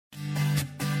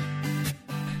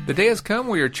The day has come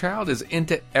where your child is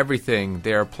into everything.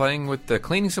 They are playing with the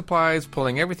cleaning supplies,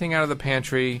 pulling everything out of the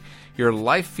pantry. Your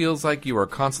life feels like you are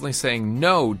constantly saying,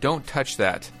 no, don't touch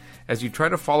that, as you try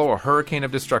to follow a hurricane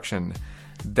of destruction.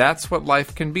 That's what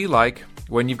life can be like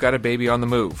when you've got a baby on the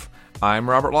move. I'm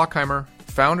Robert Lockheimer,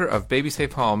 founder of Baby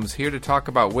Safe Homes, here to talk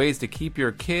about ways to keep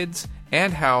your kids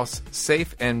and house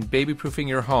safe and baby-proofing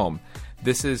your home.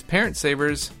 This is Parent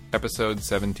Savers, episode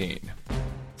 17.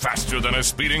 Faster than a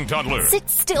speeding toddler. Sit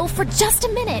still for just a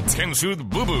minute. Can soothe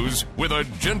boo-boos with a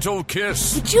gentle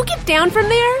kiss. Did you get down from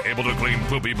there? Able to clean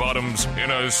poopy bottoms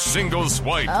in a single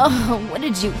swipe. Oh, what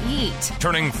did you eat?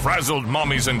 Turning frazzled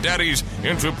mommies and daddies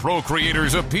into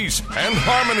procreators of peace and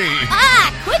harmony.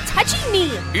 Ah, quit touching me.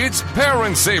 It's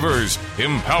Parent Savers,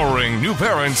 empowering new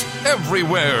parents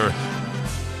everywhere.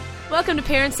 Welcome to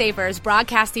Parent Savers,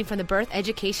 broadcasting from the Birth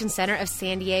Education Center of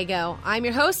San Diego. I'm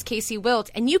your host, Casey Wilt,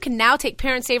 and you can now take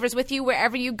Parent Savers with you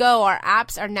wherever you go. Our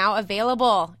apps are now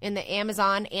available in the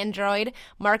Amazon Android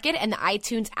market and the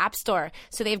iTunes App Store.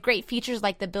 So they have great features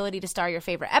like the ability to star your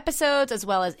favorite episodes, as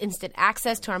well as instant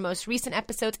access to our most recent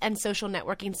episodes and social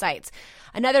networking sites.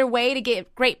 Another way to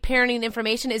get great parenting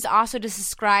information is also to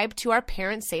subscribe to our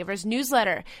Parent Savers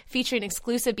newsletter, featuring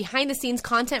exclusive behind-the-scenes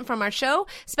content from our show,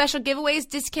 special giveaways,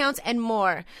 discounts, and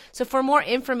more. So for more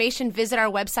information, visit our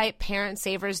website,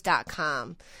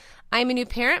 parentsavers.com. I'm a new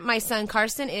parent. My son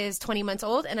Carson is 20 months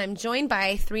old, and I'm joined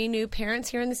by 3 new parents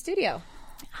here in the studio.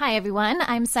 Hi, everyone.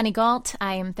 I'm Sunny Galt.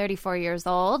 I am 34 years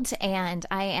old, and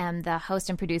I am the host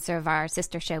and producer of our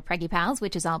sister show, Preggy Pals,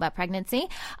 which is all about pregnancy.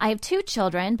 I have 2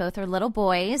 children. Both are little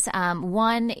boys.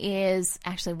 One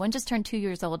just turned 2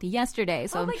 years old yesterday,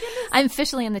 so I'm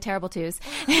officially in the terrible twos.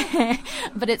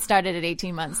 But it started at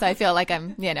 18 months, so I feel like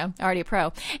I'm, already a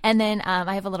pro. And then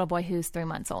I have a little boy who's 3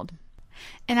 months old.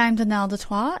 And I'm Donnell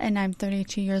Detroit, and I'm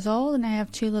 32 years old, and I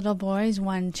have 2 little boys,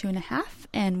 one 2.5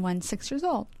 and one 6 years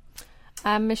old.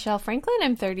 I'm Michelle Franklin.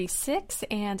 I'm 36,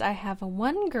 and I have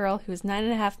one girl who's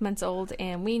 9.5 months old,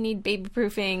 and we need baby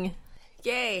proofing.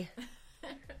 Yay.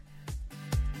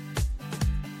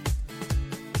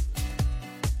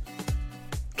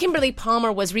 Kimberly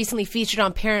Palmer was recently featured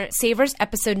on Parent Savers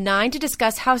episode 9 to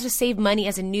discuss how to save money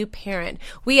as a new parent.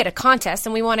 We had a contest,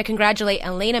 and we want to congratulate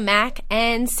Elena Mack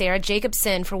and Sarah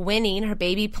Jacobson for winning her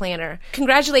baby planner.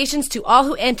 Congratulations to all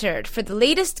who entered. For the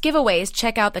latest giveaways,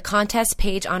 check out the contest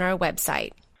page on our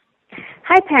website.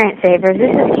 Hi, Parent Savers.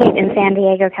 This is Kate in San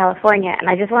Diego, California, and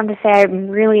I just wanted to say I'm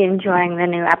really enjoying the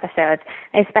new episodes.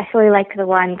 I especially liked the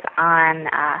ones on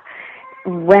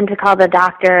when to call the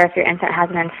doctor if your infant has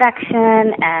an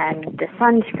infection, and the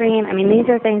sunscreen. I mean, these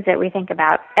are things that we think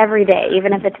about every day,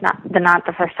 even if it's not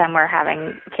the first time we're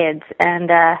having kids. And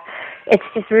it's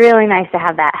just really nice to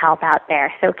have that help out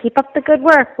there. So keep up the good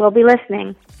work. We'll be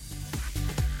listening.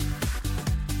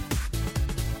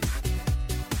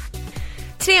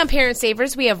 Today on Parent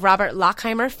Savers, we have Robert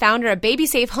Lockheimer, founder of Baby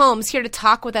Safe Homes, here to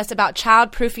talk with us about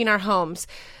child-proofing our homes.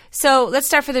 So let's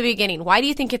start from the beginning. Why do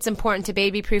you think it's important to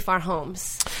baby-proof our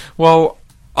homes? Well,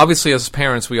 obviously as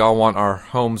parents, we all want our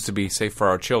homes to be safe for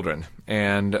our children.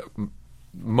 And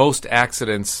most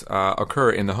accidents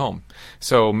occur in the home.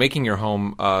 So making your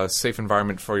home a safe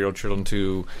environment for your children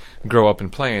to grow up and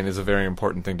play in is a very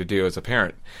important thing to do as a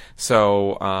parent.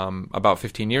 So about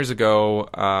 15 years ago,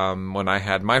 when I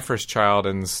had my first child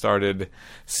and started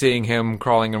seeing him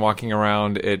crawling and walking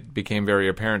around, it became very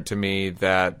apparent to me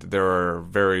that there are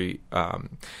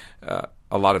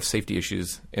a lot of safety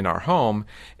issues in our home,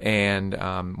 and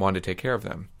wanted to take care of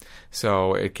them.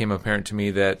 So it became apparent to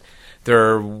me that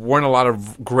there weren't a lot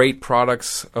of great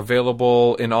products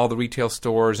available in all the retail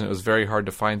stores, and it was very hard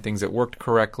to find things that worked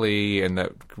correctly and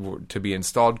that to be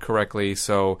installed correctly.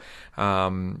 So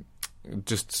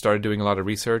just started doing a lot of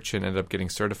research and ended up getting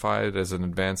certified as an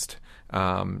advanced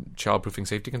child-proofing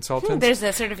safety consultant. There's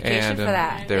a certification for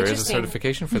that. There is a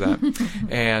certification for that.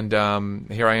 And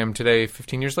here I am today,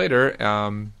 15 years later,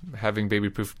 having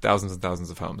baby-proofed thousands and thousands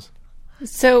of homes.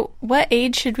 So what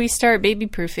age should we start baby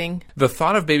proofing? The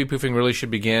thought of baby proofing really should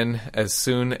begin as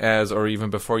soon as or even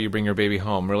before you bring your baby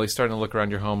home. Really starting to look around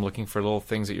your home, looking for little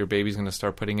things that your baby's going to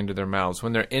start putting into their mouths.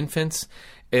 When they're infants,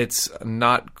 it's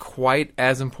not quite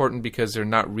as important because they're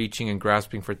not reaching and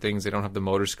grasping for things. They don't have the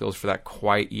motor skills for that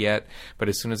quite yet. But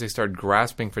as soon as they start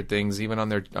grasping for things, even on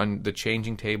the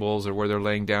changing tables or where they're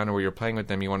laying down or where you're playing with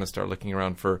them, you want to start looking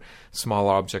around for small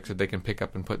objects that they can pick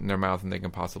up and put in their mouth and they can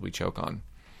possibly choke on.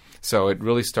 So it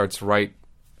really starts right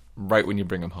when you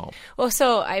bring them home. Well,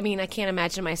 so, I mean, I can't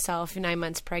imagine myself 9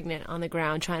 months pregnant on the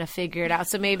ground trying to figure it out.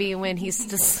 So maybe when he's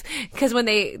just, because when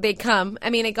they come, I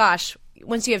mean, gosh,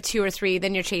 once you have 2 or 3,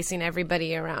 then you're chasing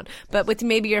everybody around. But with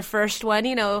maybe your first one,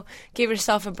 give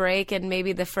yourself a break, and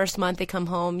maybe the first month they come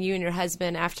home, you and your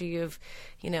husband, after you've,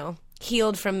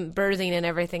 healed from birthing and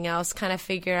everything else, kind of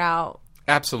figure out.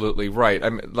 Absolutely right. I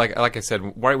mean, like I said,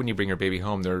 right when you bring your baby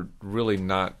home, they're really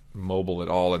not mobile at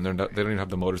all, and they don't even have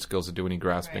the motor skills to do any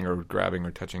grasping or grabbing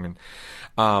or touching.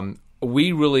 And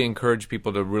we really encourage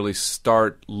people to really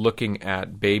start looking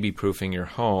at baby-proofing your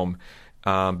home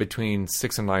between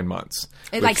 6 and 9 months.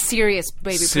 Like serious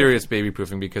baby-proofing. Serious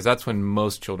baby-proofing, because that's when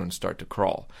most children start to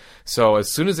crawl. So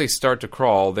as soon as they start to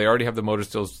crawl, they already have the motor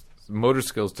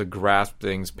skills to grasp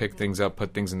things, pick things up,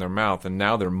 put things in their mouth, and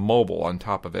now they're mobile on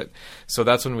top of it. So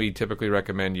that's when we typically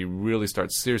recommend you really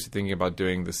start seriously thinking about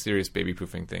doing the serious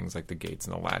baby-proofing things like the gates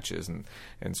and the latches and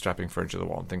strapping furniture to the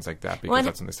wall and things like that, because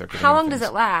that's when they start getting How long things. does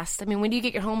it last? I mean, when do you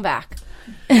get your home back?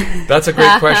 That's a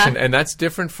great question, and that's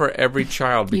different for every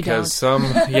child, because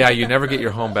you never get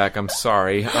your home back. I'm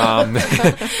sorry.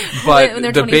 But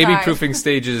the baby-proofing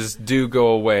stages do go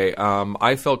away.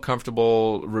 I felt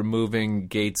comfortable removing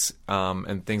gates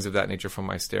and things of that nature from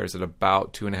my stairs at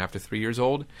about 2.5 to 3 years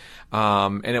old.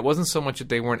 And it wasn't so much that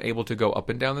they weren't able to go up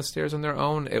and down the stairs on their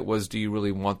own. It was, do you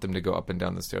really want them to go up and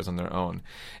down the stairs on their own?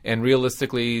 And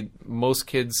realistically, most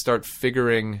kids start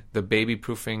figuring the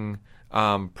baby-proofing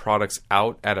products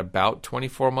out at about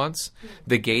 24 months.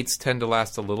 The gates tend to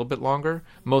last a little bit longer.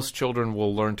 Most children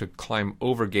will learn to climb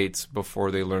over gates before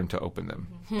they learn to open them.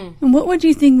 And what would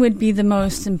you think would be the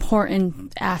most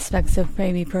important aspects of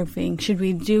baby-proofing? Should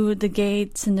we do the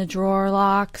gates and the drawer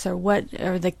locks, or what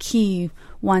are the key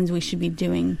ones we should be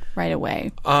doing right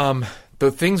away? The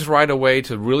things right away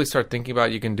to really start thinking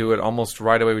about, you can do it almost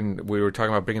right away when we were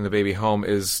talking about bringing the baby home,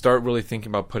 is start really thinking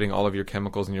about putting all of your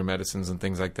chemicals and your medicines and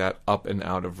things like that up and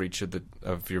out of reach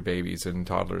of your babies and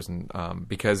toddlers. And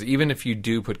because even if you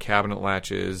do put cabinet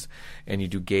latches and you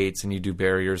do gates and you do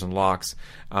barriers and locks,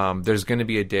 there's going to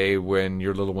be a day when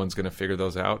your little one's going to figure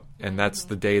those out. And that's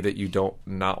the day that you don't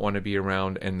not want to be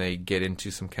around and they get into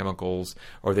some chemicals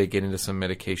or they get into some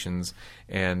medications.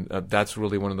 And that's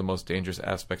really one of the most dangerous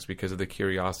aspects because of the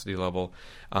curiosity level.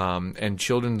 And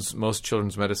most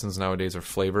children's medicines nowadays are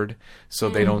flavored, so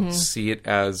they don't see it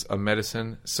as a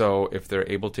medicine. So if they're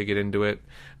able to get into it,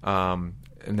 and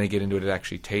they get into it, it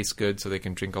actually tastes good, so they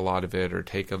can drink a lot of it or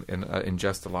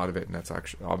ingest a lot of it, and that's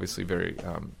actually obviously very,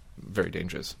 very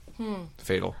dangerous.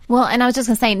 Fatal. Well, and I was just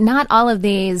going to say, not all of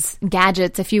these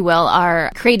gadgets, if you will, are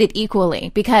created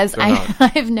equally, because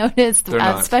I've noticed,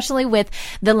 especially with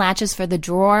the latches for the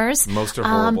drawers. Most are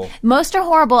horrible. Most are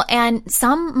horrible, and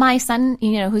some my son,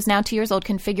 who's now 2 years old,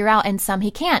 can figure out, and some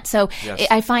he can't. So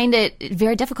I find it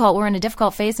very difficult. We're in a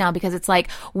difficult phase now because it's like,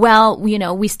 well,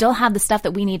 we still have the stuff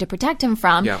that we need to protect him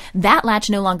from. Yeah. That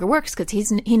latch no longer works because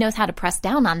he knows how to press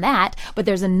down on that, but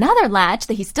there's another latch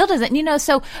that he still doesn't.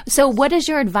 So what is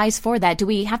your advice for that? Do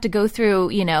we have to go through,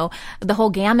 the whole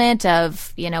gamut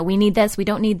of, we need this, we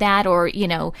don't need that, or,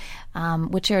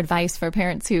 what's your advice for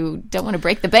parents who don't want to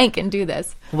break the bank and do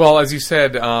this? Well, as you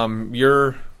said,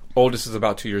 your oldest is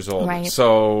about 2 years old. Right.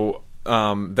 So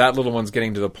that little one's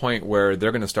getting to the point where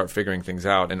they're going to start figuring things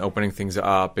out and opening things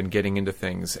up and getting into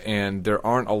things. And there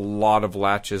aren't a lot of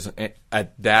latches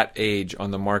at that age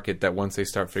on the market that once they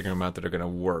start figuring them out that are going to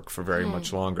work for very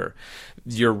much longer.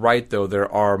 You're right, though.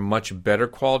 There are much better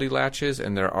quality latches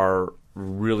and there are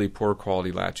really poor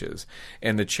quality latches.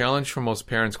 And the challenge for most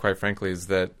parents, quite frankly, is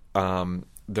that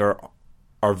there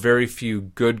are very few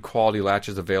good quality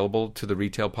latches available to the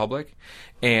retail public.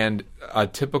 And a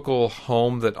typical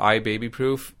home that I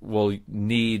baby-proof will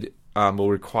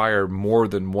require more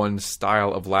than one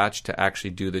style of latch to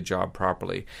actually do the job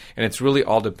properly. And it's really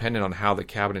all dependent on how the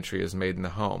cabinetry is made in the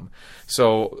home.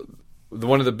 So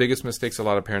one of the biggest mistakes a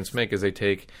lot of parents make is they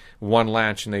take one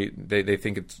latch and they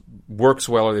think it works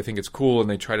well or they think it's cool and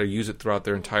they try to use it throughout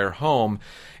their entire home.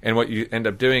 And what you end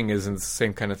up doing is, and it's the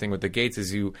same kind of thing with the gates,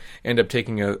 is you end up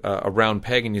taking a round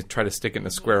peg and you try to stick it in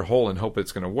a square hole and hope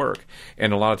it's going to work.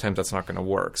 And a lot of times that's not going to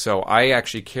work. So I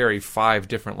actually carry 5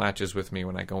 different latches with me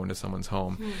when I go into someone's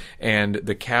home. And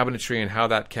the cabinetry and how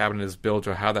that cabinet is built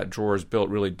or how that drawer is built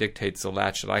really dictates the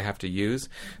latch that I have to use.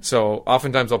 So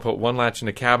oftentimes I'll put one latch in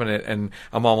a cabinet and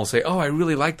my mom will say, "Oh, I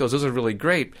really like those. Those are really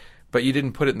great. But you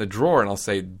didn't put it in the drawer." And I'll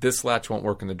say, "This latch won't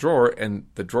work in the drawer, and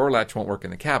the drawer latch won't work in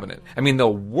the cabinet." I mean,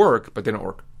 they'll work, but they don't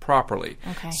work properly.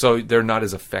 Okay. So they're not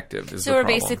as effective. Is So the we're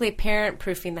problem. basically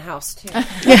parent-proofing the house, too.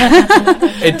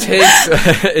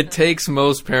 It takes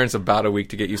most parents about a week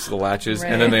to get used to the latches,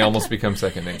 and then they almost become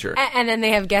second nature. And then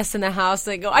they have guests in the house.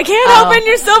 They go, I can't open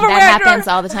your silverware That drawer. happens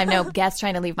all the time. No, guests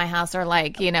trying to leave my house are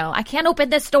like, I can't open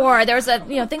this door. There's a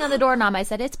thing on the doorknob. I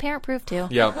said, it's parent-proof, too.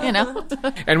 Yeah.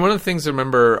 And one of the things to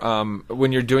remember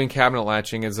when you're doing cabinet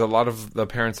latching is a lot of the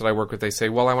parents that I work with, they say,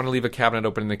 well, I want to leave a cabinet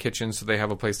open in the kitchen so they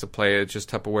have a place to play. It's just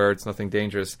Tupperware. It's nothing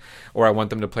dangerous. Or I want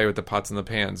them to play with the pots and the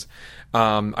pans.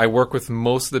 I work with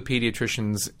most of the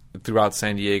pediatricians throughout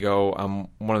San Diego. I'm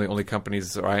one of the only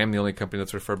companies, or I am the only company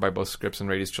that's referred by both Scripps and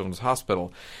Radius Children's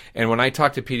Hospital. And when I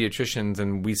talk to pediatricians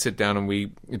and we sit down and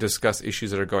we discuss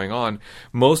issues that are going on,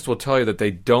 most will tell you that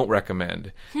they don't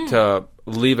recommend to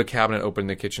leave a cabinet open in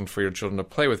the kitchen for your children to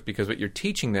play with, because what you're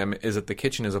teaching them is that the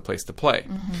kitchen is a place to play.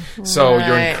 So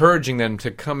you're encouraging them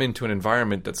to come into an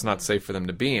environment that's not safe for them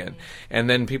to be in. And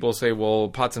then people say, well,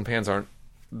 pots and pans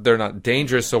they're not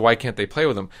dangerous, so why can't they play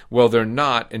with them? Well, they're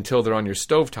not until they're on your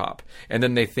stovetop. And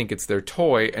then they think it's their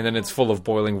toy, and then it's full of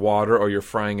boiling water, or you're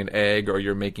frying an egg, or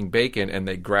you're making bacon, and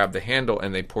they grab the handle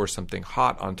and they pour something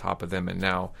hot on top of them, and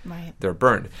now they're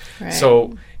burned. Right.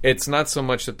 So it's not so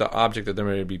much that the object that they're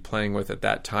going to be playing with at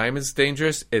that time is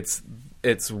dangerous, it's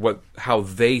how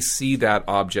they see that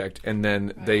object, and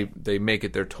then they make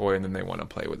it their toy, and then they want to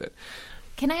play with it.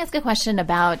 Can I ask a question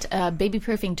about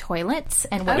baby-proofing toilets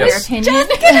and what Yes. your opinion?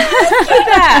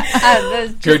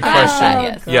 Good question.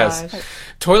 Yes. Yes.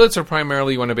 Toilets are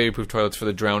primarily, you want to baby-proof toilets for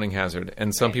the drowning hazard.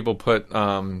 And some people put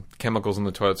chemicals in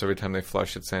the toilets every time they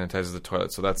flush. It sanitizes the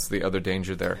toilet. So that's the other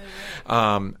danger there.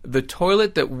 The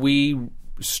toilet that we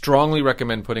strongly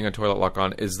recommend putting a toilet lock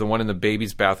on is the one in the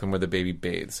baby's bathroom where the baby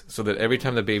bathes, so that every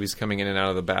time the baby's coming in and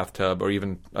out of the bathtub, or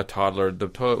even a toddler, the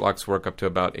toilet locks work up to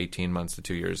about 18 months to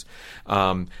 2 years,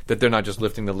 that they're not just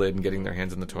lifting the lid and getting their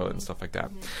hands in the toilet and stuff like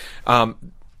that.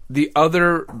 The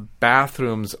other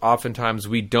bathrooms, oftentimes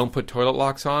we don't put toilet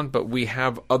locks on, but we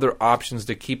have other options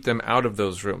to keep them out of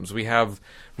those rooms. We have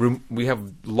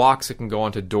locks that can go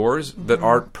onto doors that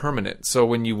aren't permanent. So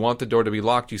when you want the door to be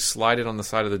locked, you slide it on the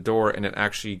side of the door, and it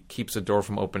actually keeps the door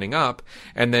from opening up.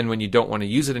 And then when you don't want to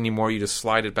use it anymore, you just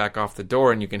slide it back off the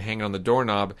door, and you can hang it on the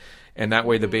doorknob, and that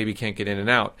way the baby can't get in and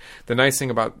out. The nice thing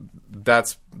about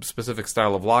that specific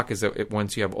style of lock is that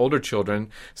once you have older children,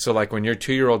 so like when your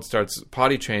 2-year-old starts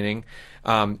potty training,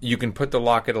 you can put the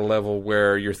lock at a level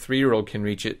where your 3-year-old can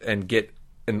reach it and get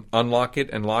and unlock it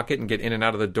and lock it and get in and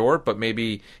out of the door, but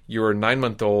maybe your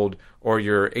 9-month-old or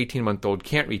your 18-month-old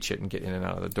can't reach it and get in and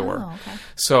out of the door. Oh, okay.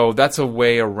 So that's a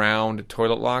way around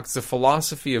toilet locks. The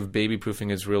philosophy of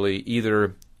baby-proofing is really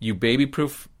either you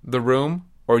baby-proof the room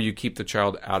or you keep the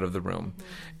child out of the room.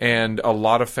 And a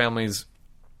lot of families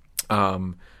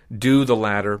do the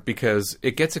latter because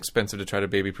it gets expensive to try to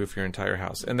baby-proof your entire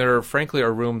house. And there, frankly,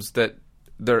 are rooms that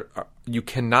you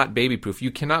cannot baby-proof.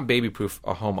 You cannot baby-proof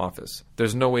a home office.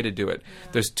 There's no way to do it.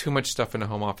 Yeah. There's too much stuff in a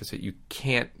home office that you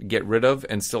can't get rid of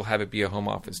and still have it be a home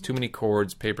office. Too many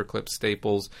cords, paper clips,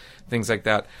 staples, things like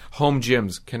that. Home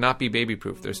gyms cannot be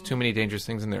baby-proof. There's too many dangerous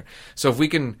things in there. So if we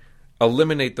can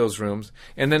eliminate those rooms,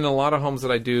 and then a lot of homes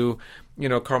that I do,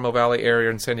 Carmel Valley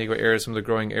area and San Diego area, some of the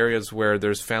growing areas where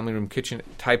there's family room kitchen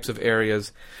types of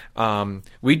areas,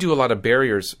 we do a lot of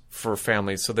barriers for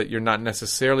families so that you're not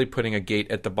necessarily putting a gate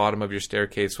at the bottom of your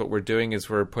staircase. What we're doing is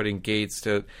we're putting gates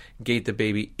to gate the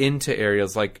baby into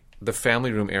areas like the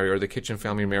family room area or the kitchen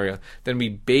family room area. Then we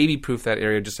baby-proof that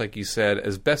area, just like you said,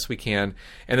 as best we can.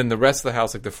 And then the rest of the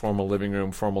house, like the formal living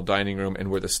room, formal dining room, and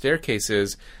where the staircase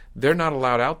is, they're not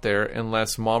allowed out there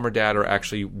unless mom or dad are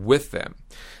actually with them.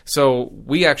 So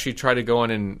we actually try to go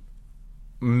in and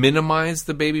minimize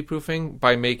the baby-proofing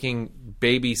by making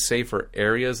baby-safer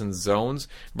areas and zones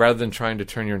rather than trying to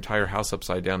turn your entire house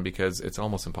upside down, because it's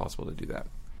almost impossible to do that.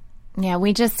 Yeah,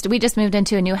 we just moved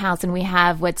into a new house, and we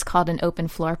have what's called an open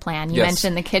floor plan. You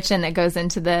mentioned the kitchen that goes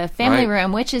into the family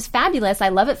room, which is fabulous. I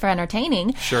love it for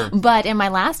entertaining. Sure. But in my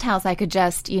last house, I could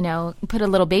just, put a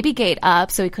little baby gate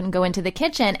up so he couldn't go into the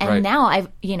kitchen. And now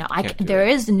there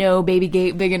is no baby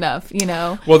gate big enough,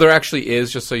 Well, there actually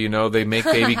is, just so you know. They make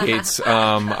baby gates.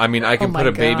 I can put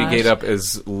a baby gate up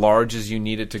as large as you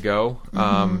need it to go.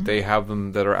 They have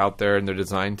them that are out there, and they're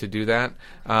designed to do that.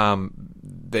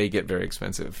 They get very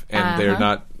expensive, and they're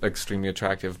not extremely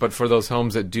attractive. But for those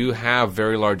homes that do have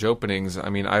very large openings,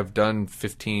 I've done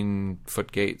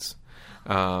 15-foot gates.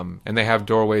 And they have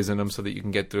doorways in them so that you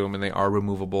can get through them, and they are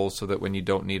removable so that when you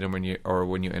don't need them when you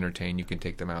entertain, you can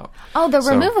take them out. Oh, they're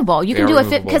removable. You can do a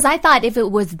fit, because I thought if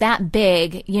it was that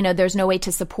big, there's no way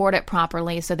to support it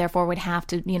properly, so therefore would have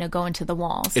to, go into the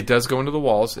walls. It does go into the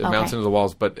walls. It mounts into the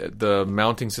walls, but the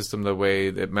mounting system, the way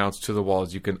it mounts to the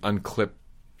walls, you can unclip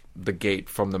the gate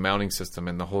from the mounting system,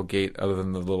 and the whole gate, other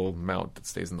than the little mount that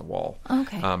stays in the wall,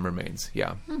 remains.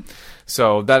 Yeah.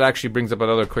 So that actually brings up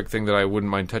another quick thing that I wouldn't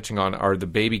mind touching on are the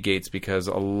baby gates, because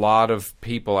a lot of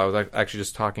people, I was actually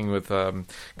just talking with a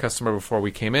customer before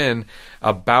we came in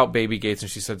about baby gates, and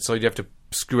she said, so you have to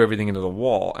screw everything into the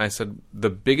wall. I said, the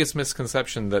biggest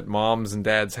misconception that moms and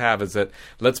dads have is that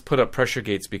let's put up pressure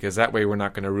gates because that way we're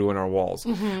not going to ruin our walls.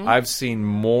 I've seen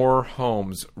more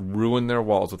homes ruin their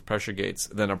walls with pressure gates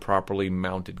than a properly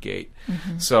mounted gate.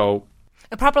 So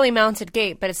a properly mounted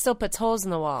gate, but it still puts holes in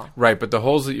the wall. Right, but the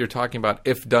holes that you're talking about,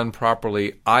 if done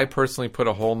properly, I personally put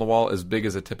a hole in the wall as big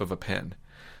as a tip of a pen.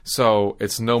 So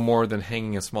it's no more than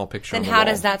hanging a small picture on the wall. Then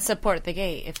how does that support the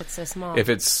gate if it's so small? If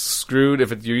it's screwed,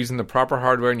 you're using the proper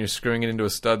hardware and you're screwing it into a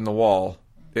stud in the wall,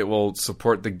 it will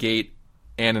support the gate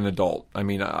and an adult. I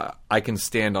mean, I can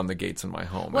stand on the gates in my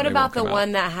home. What about the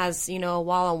one that has, a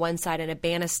wall on one side and a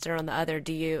banister on the other?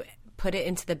 Do you put it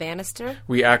into the banister?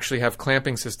 We actually have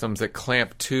clamping systems that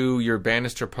clamp to your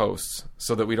banister posts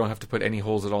so that we don't have to put any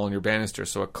holes at all in your banister.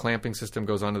 So a clamping system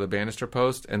goes onto the banister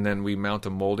post, and then we mount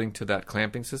a molding to that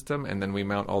clamping system, and then we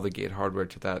mount all the gate hardware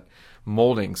to that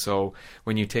molding. So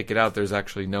when you take it out, there's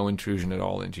actually no intrusion at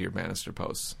all into your banister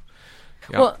posts.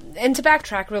 Yeah. Well, and to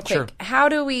backtrack real quick, how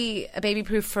do we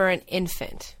baby-proof for an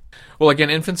infant? Well,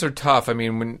 again, infants are tough. I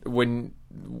mean, when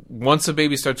once a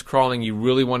baby starts crawling, you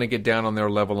really want to get down on their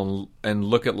level and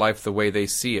look at life the way they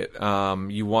see it.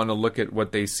 You want to look at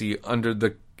what they see under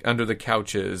the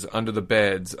couches, under the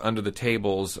beds, under the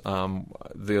tables,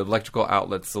 the electrical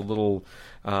outlets, the little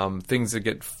things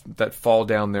that fall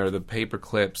down there, the paper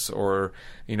clips, or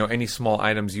any small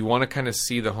items. You want to kind of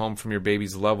see the home from your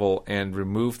baby's level and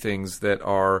remove things that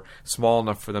are small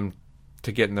enough for them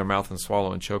to get in their mouth and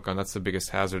swallow and choke on. That's the biggest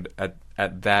hazard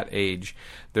at that age.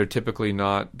 They're typically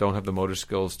don't have the motor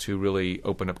skills to really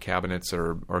open up cabinets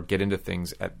or get into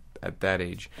things at that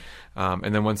age.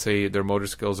 And then once their motor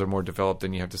skills are more developed,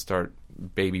 then you have to start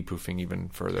baby proofing even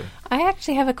further. I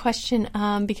actually have a question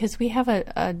because we have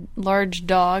a large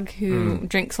dog who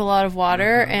drinks a lot of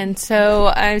water, and so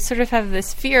I sort of have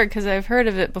this fear because I've heard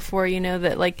of it before,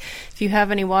 that like if you have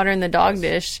any water in the dog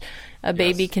dish, a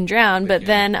baby can drown, but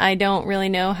then I don't really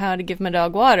know how to give my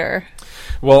dog water.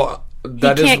 Well, he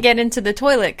can't get into the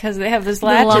toilet because they have those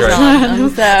latches on them.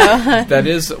 So that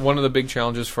is one of the big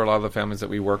challenges for a lot of the families that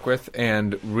we work with,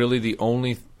 and really the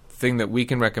only thing that we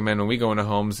can recommend when we go into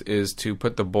homes is to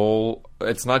put the bowl.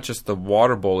 It's not just the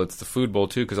water bowl; it's the food bowl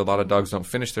too, because a lot of dogs don't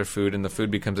finish their food, and the food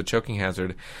becomes a choking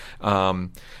hazard.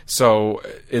 So,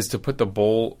 is to put the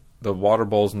water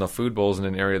bowls and the food bowls in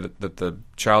an area that the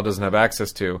child doesn't have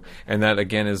access to. And that,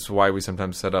 again, is why we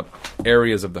sometimes set up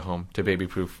areas of the home to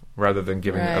baby-proof rather than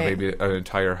giving a baby an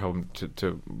entire home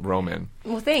to roam in.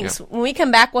 Well, thanks. Yeah. When we come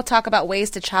back, we'll talk about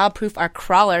ways to child-proof our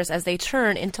crawlers as they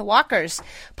turn into walkers.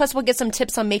 Plus, we'll get some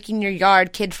tips on making your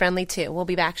yard kid-friendly, too. We'll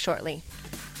be back shortly.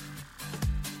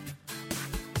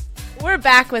 We're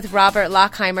back with Robert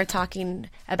Lockheimer talking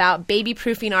about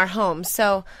baby-proofing our homes.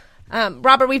 So,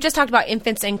 Robert, we've just talked about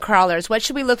infants and crawlers. What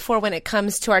should we look for when it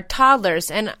comes to our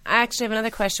toddlers? And I actually have another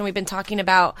question. We've been talking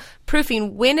about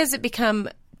proofing. When does it become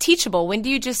teachable? When do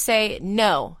you just say,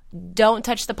 no, don't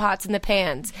touch the pots and the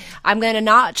pans? I'm going to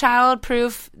not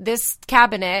child-proof this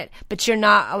cabinet, but you're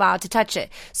not allowed to touch it.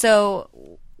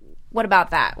 So what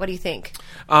about that? What do you think?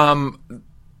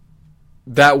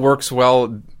 That works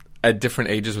well at different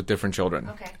ages with different children.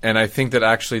 Okay. And I think that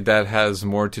actually that has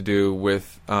more to do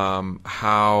with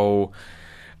how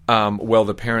well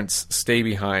the parents stay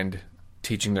behind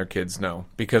teaching their kids no.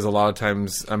 Because a lot of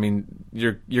times, I mean,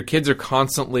 your kids are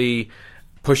constantly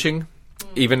pushing,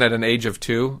 even at an age of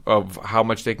 2, of how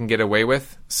much they can get away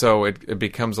with. So it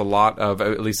becomes a lot of,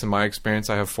 at least in my experience,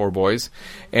 I have 4 boys,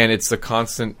 and it's the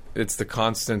constant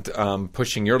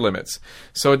pushing your limits.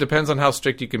 So it depends on how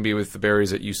strict you can be with the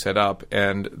barriers that you set up,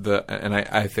 and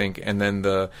I think, and then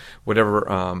the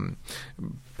whatever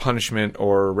punishment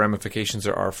or ramifications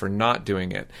there are for not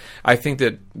doing it. I think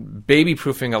that baby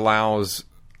proofing allows,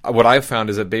 what I've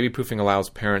found is that baby proofing allows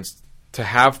parents to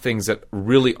have things that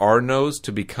really are no's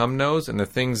to become no's, and the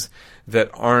things that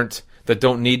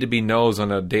don't need to be no's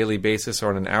on a daily basis or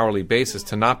on an hourly basis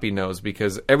to not be no's,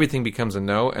 because everything becomes a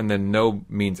no, and then no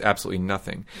means absolutely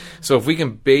nothing. So if we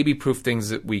can baby proof things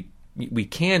that we we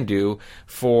can do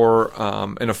for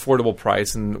an affordable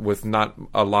price and with not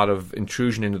a lot of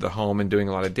intrusion into the home and doing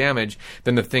a lot of damage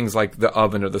than the things like the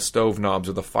oven or the stove knobs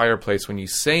or the fireplace. When you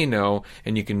say no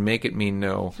and you can make it mean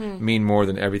no, mean more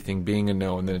than everything being a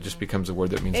no, and then it just becomes a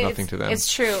word that means nothing to them.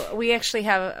 It's true. We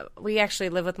actually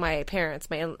live with my parents,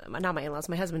 not my in-laws,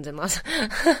 my husband's in-laws,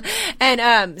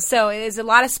 and so it's a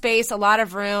lot of space, a lot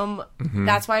of room.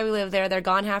 That's why we live there. They're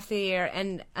gone half the year,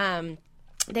 and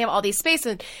they have all these space,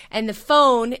 and the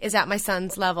phone is at my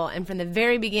son's level. And from the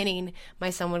very beginning, my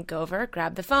son would go over,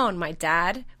 grab the phone. My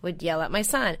dad would yell at my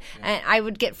son. And I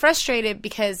would get frustrated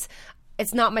because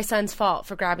it's not my son's fault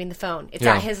for grabbing the phone. It's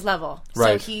at his level.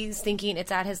 Right. So he's thinking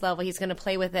it's at his level. He's going to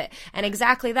play with it. And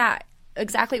exactly that.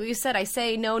 Exactly what you said. I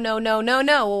say no, no, no, no,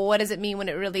 no. Well, what does it mean when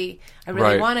I really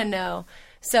want to know?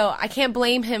 So I can't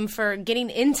blame him for getting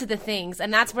into the things.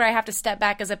 And that's where I have to step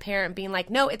back as a parent, being like,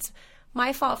 no, it's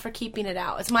my fault for keeping it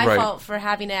out. It's my fault for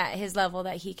having it at his level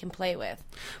that he can play with.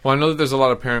 Well, I know that there's a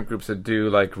lot of parent groups that do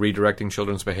like redirecting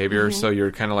children's behavior. So you're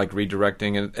kind of like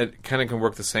redirecting, and it kind of can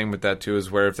work the same with that too,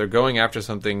 is where if they're going after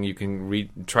something, you can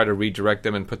try to redirect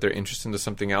them and put their interest into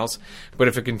something else. But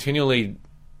if it continually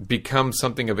becomes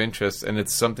something of interest and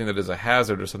it's something that is a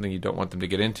hazard or something you don't want them to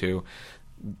get into,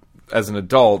 as an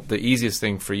adult, the easiest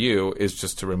thing for you is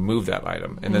just to remove that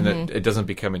item, and then it doesn't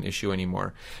become an issue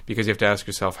anymore, because you have to ask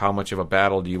yourself, how much of a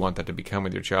battle do you want that to become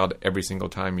with your child every single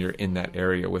time you're in that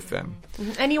area with them?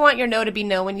 And you want your no to be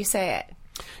no when you say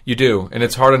it. You do, and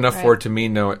it's hard enough for it to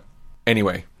mean no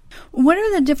anyway. What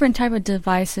are the different type of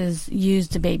devices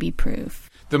used to baby-proof?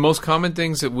 The most common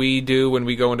things that we do when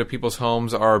we go into people's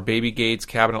homes are baby gates,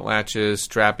 cabinet latches,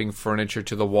 strapping furniture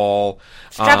to the wall.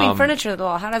 Strapping furniture to the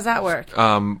wall, how does that work?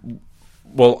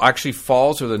 Well, actually,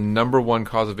 falls are the number one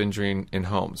cause of injury in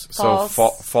homes. Falls. So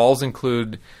falls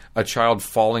include a child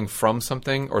falling from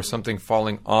something or something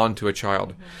falling onto a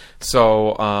child.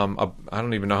 So I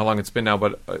don't even know how long it's been now,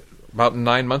 but about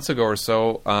 9 months ago or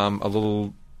so, a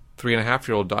little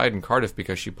 3.5-year-old died in Cardiff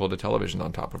because she pulled a television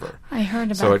on top of her. I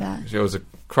heard about that. It was a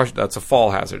crush. That's a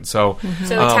fall hazard. So,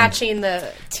 attaching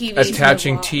the TVs,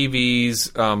 attaching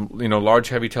TVs, large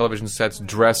heavy television sets,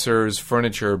 dressers,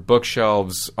 furniture,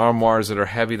 bookshelves, armoires that are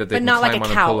heavy that they can climb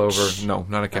on and pull over. No,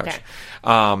 not a couch.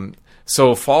 Okay.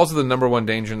 So falls are the number one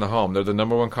danger in the home. They're the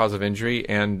number one cause of injury,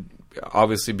 and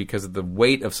obviously because of the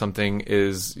weight of something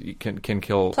can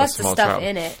kill plus a small the stuff child.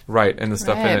 In it. Right, and the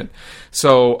stuff in it.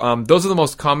 So those are the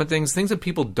most common things that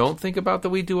people don't think about that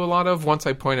we do a lot of. Once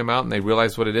I point them out and they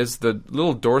realize what it is, the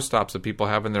little door stops that people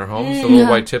have in their homes, the little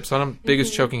white tips on them,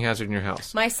 biggest choking hazard in your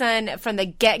house. My son, from the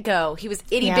get-go, he was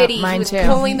itty-bitty. He was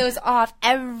pulling those off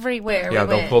everywhere. Yeah,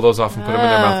 they'll pull those off and put them in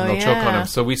their mouth and they'll choke on them.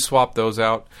 So we swap those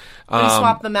out. What do you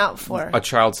swap them out for? A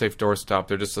child-safe doorstop.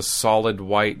 They're just a solid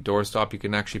white doorstop. You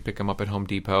can actually pick them up at Home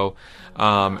Depot,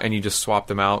 and you just swap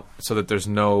them out so that there's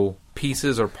no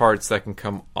pieces or parts that can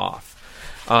come off.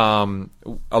 A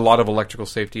lot of electrical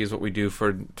safety is what we do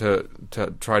to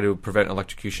try to prevent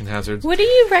electrocution hazards. What do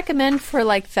you recommend for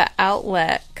like the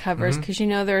outlet covers? Because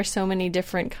there are so many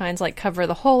different kinds. Like cover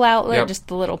the whole outlet, just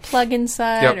the little plug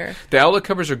inside. Or The outlet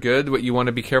covers are good. What you want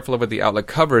to be careful of with the outlet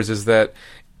covers is that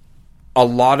a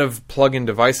lot of plug-in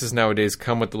devices nowadays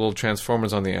come with the little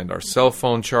transformers on the end. Our cell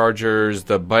phone chargers,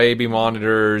 the baby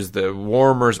monitors, the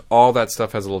warmers, all that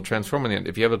stuff has a little transformer on the end.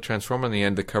 If you have a transformer on the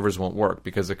end, the covers won't work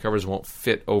because the covers won't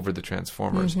fit over the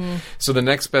transformers. So the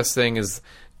next best thing is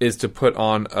to put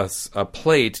on a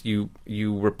plate. You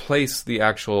replace the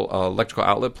actual electrical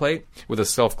outlet plate with a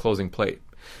self-closing plate.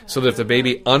 So that if the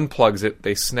baby unplugs it,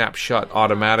 they snap shut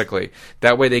automatically.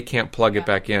 That way they can't plug it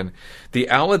back in. The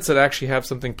outlets that actually have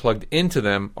something plugged into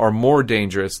them are more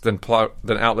dangerous than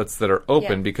outlets that are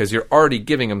open because you're already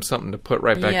giving them something to put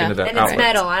right back into that outlet. And it's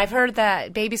metal. I've heard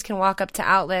that babies can walk up to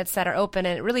outlets that are open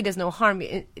and it really does no harm.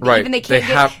 Right. Even they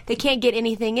can't get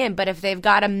anything in, but if they've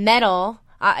got a metal...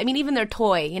 even their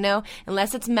toy,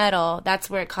 unless it's metal, that's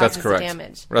where it causes the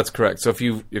damage. That's correct. So if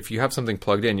you have something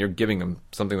plugged in, you're giving them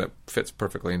something that fits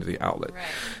perfectly into the outlet. Right.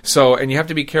 So, and you have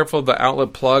to be careful of the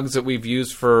outlet plugs that we've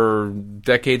used for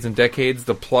decades and decades.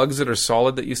 The plugs that are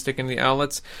solid that you stick in the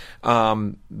outlets,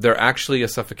 they're actually a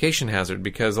suffocation hazard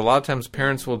because a lot of times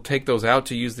parents will take those out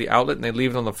to use the outlet and they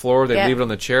leave it on the floor, they leave it on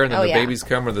the chair, and then the babies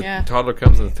come or the toddler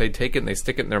comes and they take it and they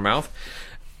stick it in their mouth.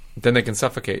 Then they can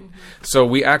suffocate. So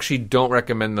we actually don't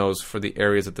recommend those for the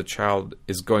areas that the child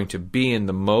is going to be in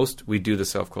the most. We do the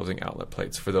self-closing outlet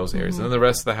plates for those areas. And then the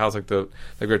rest of the house, like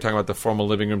we were talking about the formal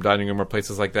living room, dining room, or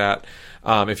places like that,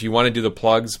 if you want to do the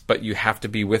plugs, but you have to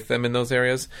be with them in those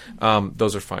areas,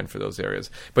 those are fine for those areas.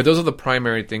 But those are the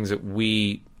primary things that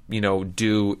we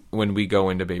do when we go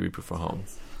into baby-proof a home.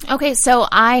 Okay, so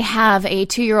I have a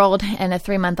 2-year-old and a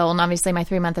 3-month-old, and obviously my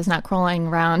 3-month is not crawling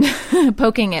around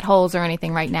poking at holes or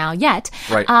anything right now yet.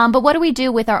 Right. But what do we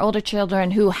do with our older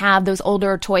children who have those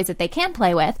older toys that they can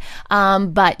play with?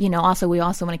 But, we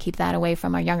also want to keep that away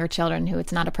from our younger children who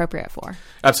it's not appropriate for.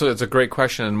 Absolutely. It's a great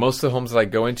question. And most of the homes that I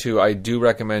go into, I do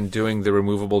recommend doing the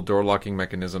removable door locking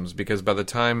mechanisms, because by the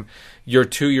time your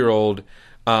 2-year-old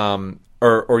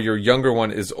or your younger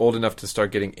one is old enough to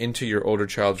start getting into your older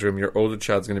child's room, your older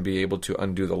child's going to be able to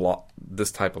undo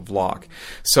this type of lock.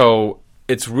 So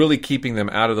it's really keeping them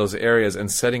out of those areas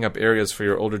and setting up areas for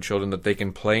your older children that they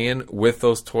can play in with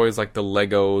those toys, like the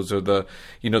Legos or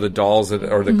the dolls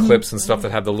or the clips and stuff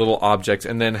that have the little objects,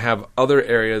 and then have other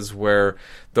areas where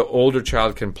the older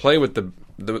child can play with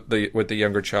the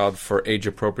younger child for age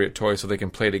appropriate toys, so they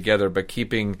can play together, but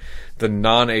keeping the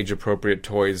non-age appropriate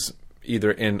toys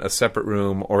either in a separate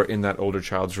room or in that older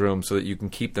child's room, so that you can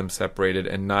keep them separated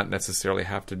and not necessarily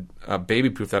have to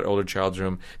baby-proof that older child's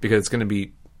room, because it's going to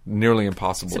be nearly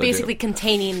impossible. So to basically do.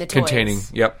 Containing the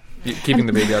toys. Yep. Keeping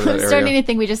the baby out of that I'm starting area. to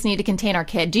think we just need to contain our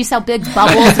kid. Do you sell big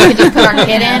bubbles we can just put our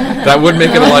kid in? That would make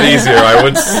it a lot easier.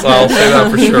 I'll say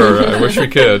that for sure. I wish we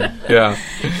could. Yeah.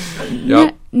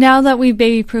 Yep. Now that we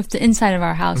baby-proof the inside of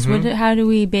our house, how do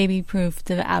we baby-proof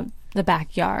the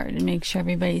backyard and make sure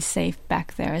everybody's safe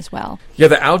back there as well? Yeah,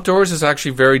 the outdoors is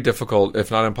actually very difficult, if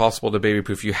not impossible, to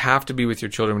baby-proof. You have to be with your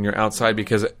children when you're outside,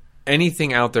 because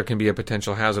anything out there can be a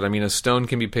potential hazard. I mean, a stone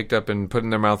can be picked up and put in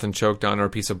their mouth and choked on, or a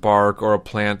piece of bark, or a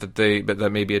plant that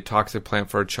may be a toxic plant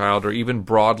for a child, or even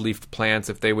broad-leafed plants.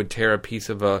 If they would tear a piece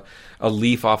of a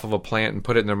leaf off of a plant and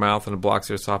put it in their mouth and it blocks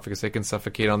their esophagus, they can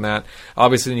suffocate on that.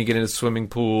 Obviously, then you get into swimming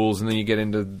pools, and then you get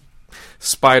into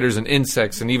spiders and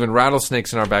insects and even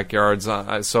rattlesnakes in our backyards.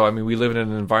 So, I mean, we live in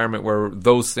an environment where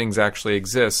those things actually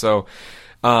exist. So,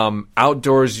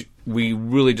 outdoors, we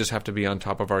really just have to be on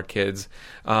top of our kids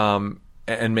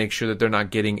and make sure that they're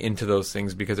not getting into those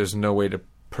things, because there's no way to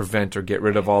prevent or get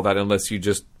rid of all that unless you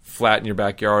just flatten your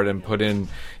backyard and put in,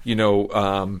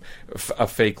 a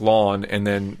fake lawn, and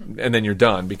then you're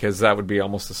done, because that would be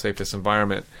almost the safest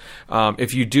environment.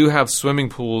 If you do have swimming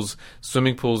pools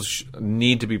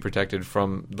need to be protected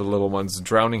from the little ones.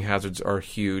 Drowning hazards are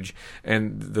huge,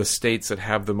 and the states that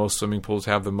have the most swimming pools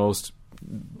have the most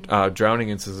drowning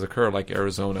instances occur, like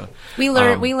Arizona. We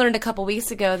learned a couple weeks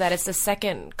ago that it's the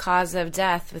second cause of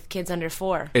death with kids under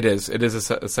 4. It is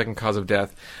a second cause of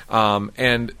death,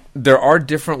 and there are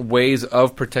different ways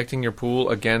of protecting your pool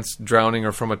against drowning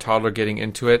or from a toddler getting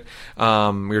into it. We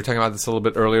were talking about this a little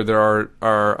bit earlier. There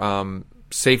are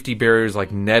safety barriers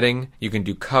like netting. You can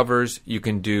do covers. You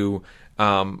can do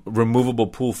removable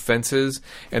pool fences,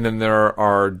 and then there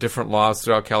are different laws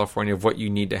throughout California of what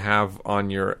you need to have on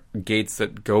your gates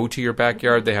that go to your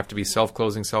backyard. They have to be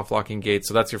self-closing, self-locking gates.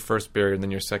 So that's your first barrier, and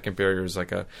then your second barrier is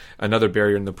like another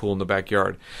barrier in the pool in the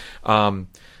backyard.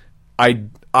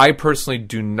 I personally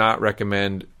do not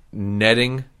recommend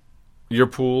netting your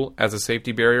pool as a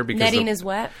safety barrier, because netting is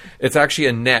what? It's actually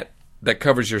a net that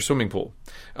covers your swimming pool,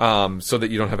 so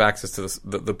that you don't have access to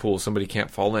the pool. Somebody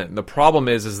can't fall in. The problem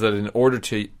is that in order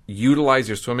to utilize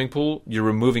your swimming pool, you're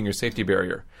removing your safety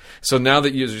barrier. So now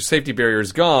that your safety barrier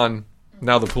is gone,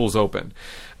 now the pool's open.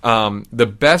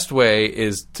 The best way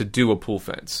is to do a pool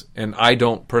fence. And I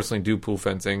don't personally do pool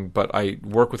fencing, but I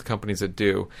work with companies that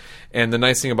do. And the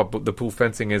nice thing about the pool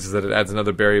fencing is that it adds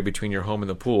another barrier between your home and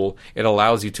the pool. It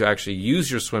allows you to actually use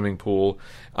your swimming pool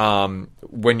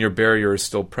when your barrier is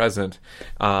still present.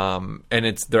 And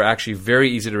they're actually very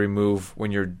easy to remove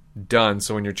when you're done.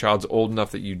 So when your child's old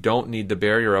enough that you don't need the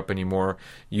barrier up anymore,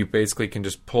 you basically can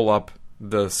just pull up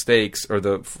the stakes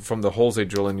or from the holes they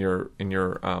drill in your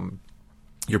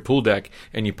pool deck,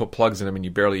 and you put plugs in them, and you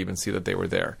barely even see that they were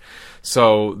there.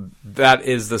 So that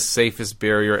is the safest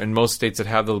barrier. In most states that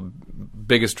have the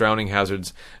biggest drowning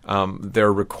hazards,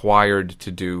 they're required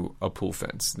to do a pool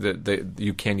fence.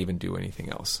 You can't even do anything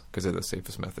else because they're the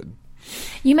safest method.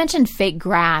 You mentioned fake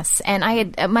grass, and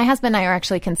my husband and I are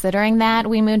actually considering that.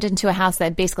 We moved into a house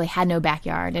that basically had no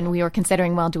backyard, and we were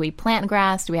considering, well, do we plant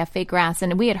grass? Do we have fake grass?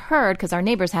 And we had heard, because our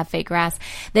neighbors have fake grass,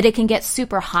 that it can get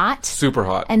super hot. Super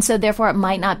hot. And so therefore it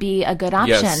might not be a good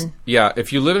option. Yes. Yeah,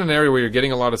 if you live in an area where you're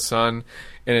getting a lot of sun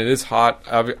and it is hot,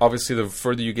 obviously the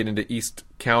further you get into East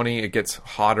County, it gets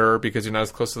hotter because you're not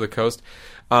as close to the coast.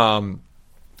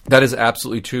 That is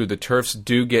absolutely true. The turfs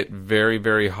do get very,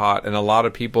 very hot, and a lot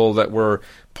of people that were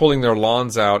pulling their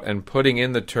lawns out and putting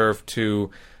in the turf to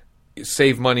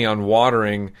save money on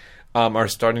watering are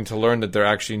starting to learn that they're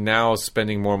actually now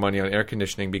spending more money on air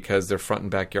conditioning because their front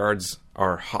and backyards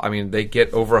are hot. I mean, they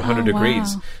get over 100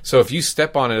 degrees. Wow. So if you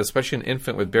step on it, especially an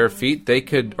infant with bare feet, they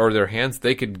could, or their hands,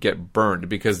 they could get burned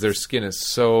because their skin is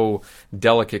so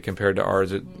delicate compared to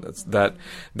ours. That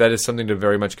is something to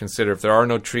very much consider. If there are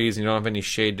no trees and you don't have any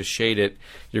shade to shade it,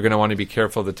 you're going to want to be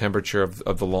careful of the temperature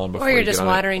of the lawn before Or you're you just get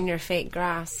on watering your fake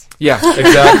grass. it. Yeah,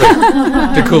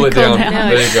 exactly. To cool it down.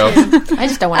 There you go. I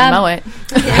just don't want to mow it.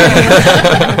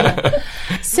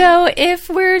 So if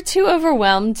we're too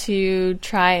overwhelmed to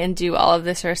try and do all of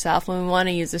this ourselves when we want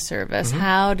to use a service,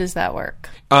 how does that work?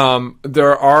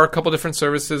 There are a couple different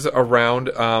services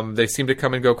around. They seem to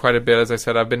come and go quite a bit. As I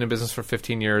said, I've been in business for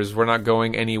 15 years. We're not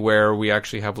going anywhere. We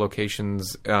actually have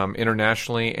locations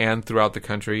internationally and throughout the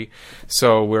country.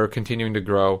 So we're continuing to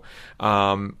grow.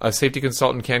 A safety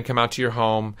consultant can come out to your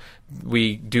home.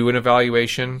 We do an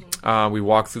evaluation. We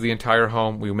walk through the entire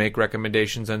home. We make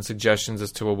recommendations and suggestions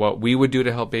as to what we would do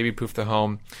to help baby-proof the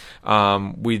home.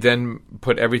 We then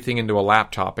put everything into a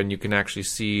laptop, and you can actually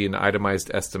see an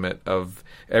itemized estimate of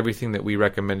everything that we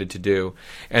recommended to do.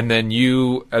 And then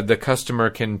you, the customer,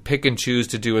 can pick and choose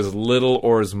to do as little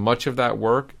or as much of that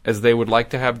work as they would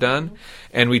like to have done.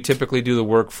 And we typically do the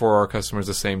work for our customers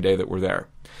the same day that we're there.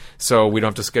 So we don't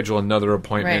have to schedule another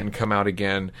appointment and come out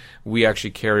again. We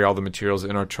actually carry all the materials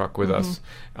in our truck with us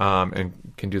and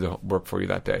can do the work for you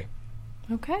that day.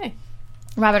 Okay.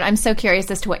 Robert, I'm so curious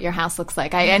as to what your house looks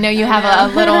like. I know you have a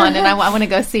little one, and I want to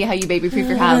go see how you baby-proof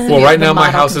your house. Well, right now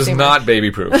my house is not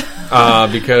baby-proof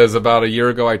because about a year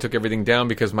ago I took everything down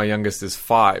because my youngest is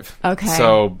 5. Okay.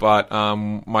 So, but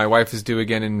my wife is due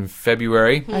again in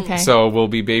February. Okay. So we'll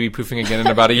be baby-proofing again in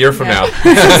about a year from now. So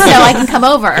I can come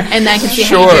over, and I can see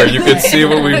how Sure, you you can see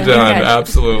what we've done. Okay.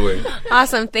 Absolutely.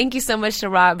 Awesome. Thank you so much to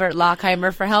Robert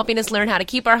Lockheimer for helping us learn how to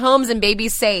keep our homes and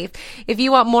babies safe. If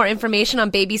you want more information on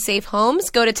baby safe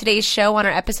homes, go to today's show on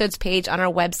our episodes page on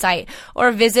our website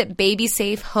or visit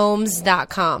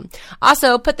babysafehomes.com.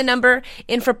 Also, put the number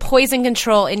in for poison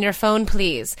control in your phone,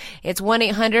 please. It's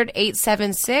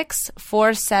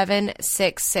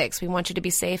 1-800-876-4766. We want you to be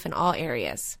safe in all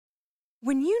areas.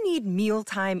 When you need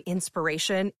mealtime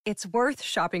inspiration, it's worth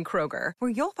shopping Kroger, where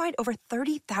you'll find over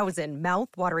 30,000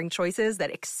 mouth-watering choices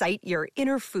that excite your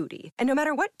inner foodie. And no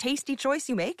matter what tasty choice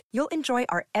you make, you'll enjoy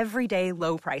our everyday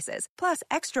low prices, plus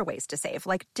extra ways to save,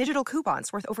 like digital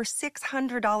coupons worth over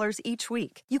 $600 each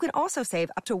week. You can also save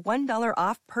up to $1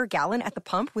 off per gallon at the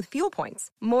pump with fuel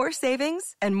points. More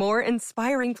savings and more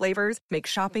inspiring flavors make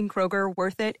shopping Kroger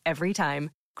worth it every time.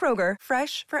 Kroger,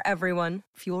 fresh for everyone.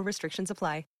 Fuel restrictions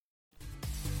apply.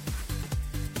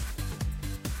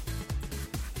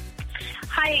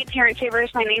 Hi, Parent Savers.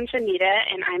 My name's Anita,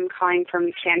 and I'm calling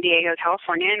from San Diego,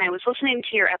 California. And I was listening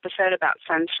to your episode about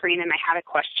sunscreen, and I had a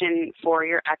question for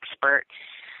your expert.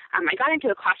 I got into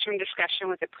a classroom discussion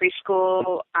with some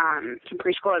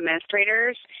preschool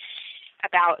administrators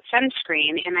about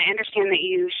sunscreen, and I understand that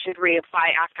you should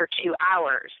reapply after 2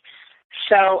 hours.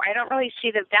 So I don't really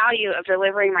see the value of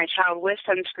delivering my child with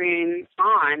sunscreen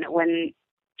on when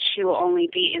she will only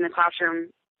be in the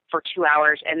classroom for 2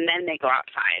 hours, and then they go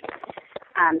outside.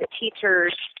 The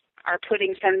teachers are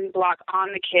putting sunblock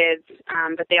on the kids,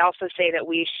 but they also say that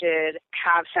we should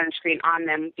have sunscreen on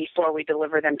them before we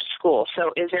deliver them to school.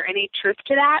 So is there any truth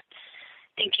to that?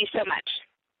 Thank you so much.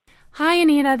 Hi,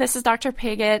 Anita. This is Dr.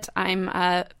 Piggott. I'm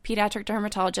a pediatric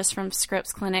dermatologist from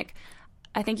Scripps Clinic.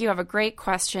 I think you have a great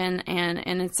question,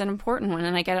 and it's an important one,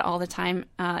 and I get it all the time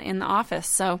in the office.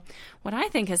 So what I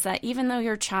think is that even though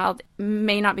your child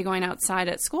may not be going outside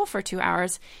at school for 2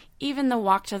 hours, even the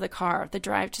walk to the car, the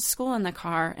drive to school in the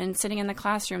car, and sitting in the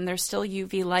classroom, there's still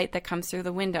UV light that comes through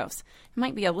the windows. It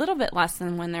might be a little bit less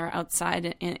than when they're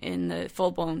outside in the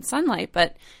full-blown sunlight,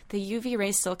 but the UV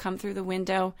rays still come through the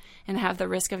window and have the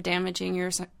risk of damaging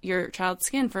your child's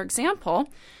skin. For example,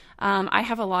 I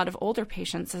have a lot of older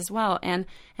patients as well, and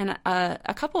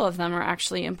a couple of them are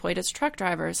actually employed as truck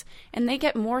drivers, and they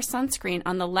get more sunscreen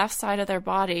on the left side of their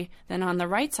body than on the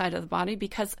right side of the body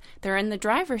because they're in the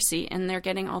driver's seat and they're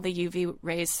getting all the UV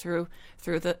rays through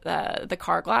the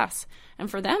car glass. And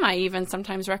for them, I even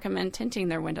sometimes recommend tinting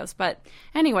their windows. But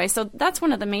anyway, so that's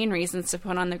one of the main reasons to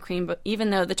put on the cream, but even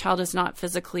though the child is not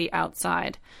physically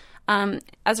outside.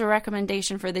 As a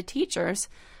recommendation for the teachers,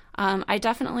 I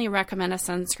definitely recommend a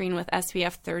sunscreen with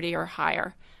SPF 30 or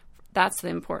higher. That's the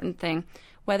important thing.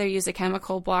 Whether you use a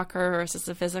chemical blocker versus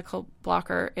a physical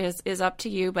blocker is up to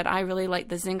you, but I really like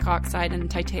the zinc oxide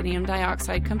and titanium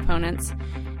dioxide components.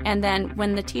 And then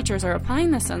when the teachers are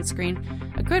applying the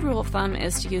sunscreen, a good rule of thumb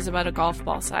is to use about a golf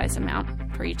ball size amount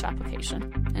for each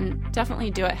application. And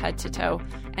definitely do it head to toe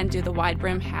and do the wide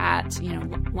brim hat,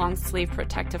 long sleeve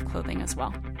protective clothing as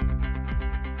well.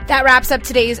 That wraps up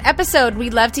today's episode.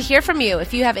 We'd love to hear from you.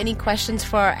 If you have any questions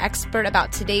for our expert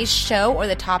about today's show or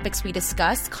the topics we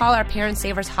discussed, call our Parent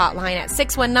Savers hotline at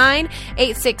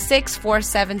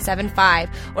 619-866-4775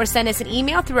 or send us an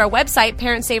email through our website,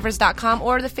 parentsavers.com,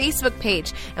 or the Facebook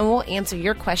page, and we'll answer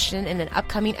your question in an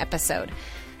upcoming episode.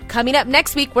 Coming up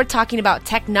next week, we're talking about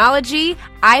technology,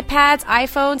 iPads,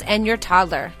 iPhones, and your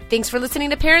toddler. Thanks for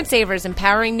listening to Parent Savers,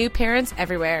 empowering new parents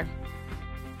everywhere.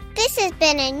 This has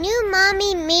been a New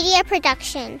Mommy Media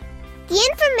production. The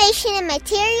information and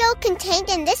material contained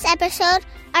in this episode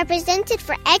are presented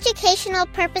for educational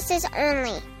purposes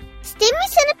only.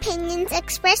 Statements and opinions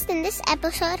expressed in this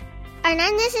episode are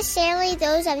not necessarily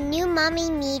those of New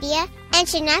Mommy Media and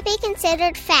should not be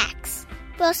considered facts.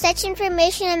 While such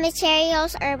information and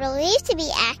materials are believed to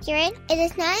be accurate, it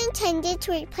is not intended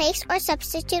to replace or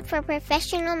substitute for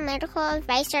professional medical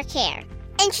advice or care,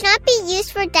 and should not be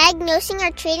used for diagnosing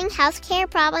or treating healthcare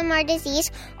problem or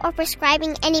disease or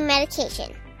prescribing any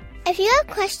medication. If you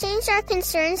have questions or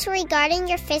concerns regarding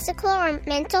your physical or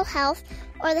mental health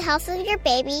or the health of your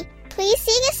baby, please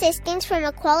seek assistance from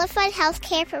a qualified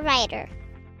healthcare provider.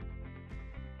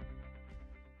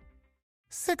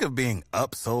 Sick of being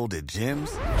upsold at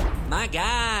gyms? My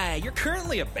guy, you're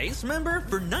currently a base member?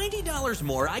 For $90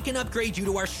 more, I can upgrade you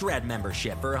to our Shred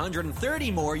membership. For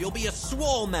 $130 more, you'll be a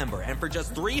Swole member. And for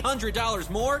just $300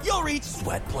 more, you'll reach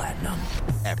Sweat Platinum.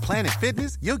 At Planet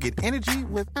Fitness, you'll get energy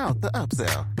without the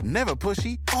upsell. Never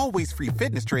pushy, always free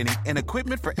fitness training and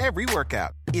equipment for every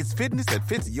workout. It's fitness that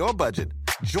fits your budget.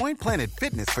 Join Planet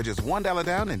Fitness for just $1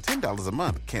 down and $10 a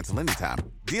month. Cancel anytime.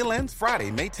 Deal ends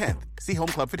Friday, May 10th. See Home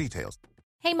Club for details.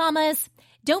 Hey mamas,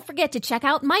 don't forget to check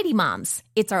out Mighty Moms.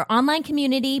 It's our online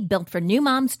community built for new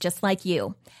moms just like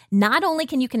you. Not only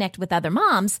can you connect with other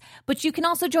moms, but you can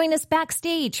also join us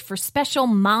backstage for special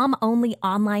mom-only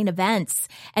online events.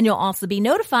 And you'll also be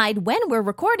notified when we're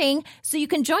recording so you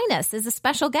can join us as a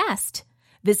special guest.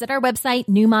 Visit our website,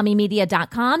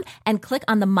 newmommymedia.com, and click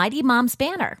on the Mighty Moms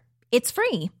banner. It's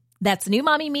free. That's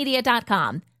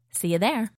newmommymedia.com. See you there.